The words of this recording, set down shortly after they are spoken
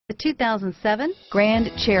The 2007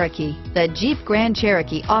 Grand Cherokee. The Jeep Grand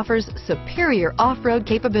Cherokee offers superior off-road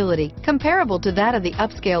capability comparable to that of the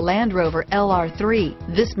upscale Land Rover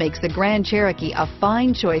LR3. This makes the Grand Cherokee a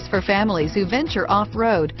fine choice for families who venture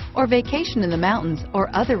off-road or vacation in the mountains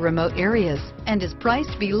or other remote areas, and is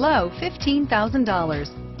priced below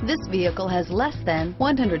 $15,000. This vehicle has less than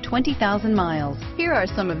 120,000 miles. Here are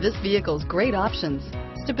some of this vehicle's great options: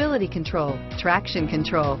 stability control, traction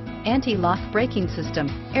control, anti-lock braking system,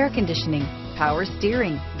 air conditioning, power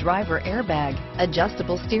steering, driver airbag,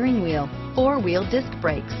 adjustable steering wheel, four-wheel disc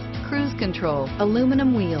brakes, cruise control,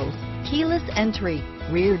 aluminum wheels, keyless entry,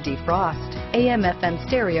 rear defrost, AM/FM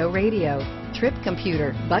stereo radio, trip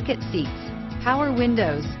computer, bucket seats, power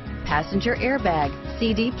windows, passenger airbag,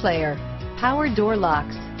 CD player, power door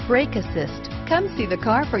locks, brake assist. Come see the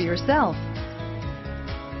car for yourself.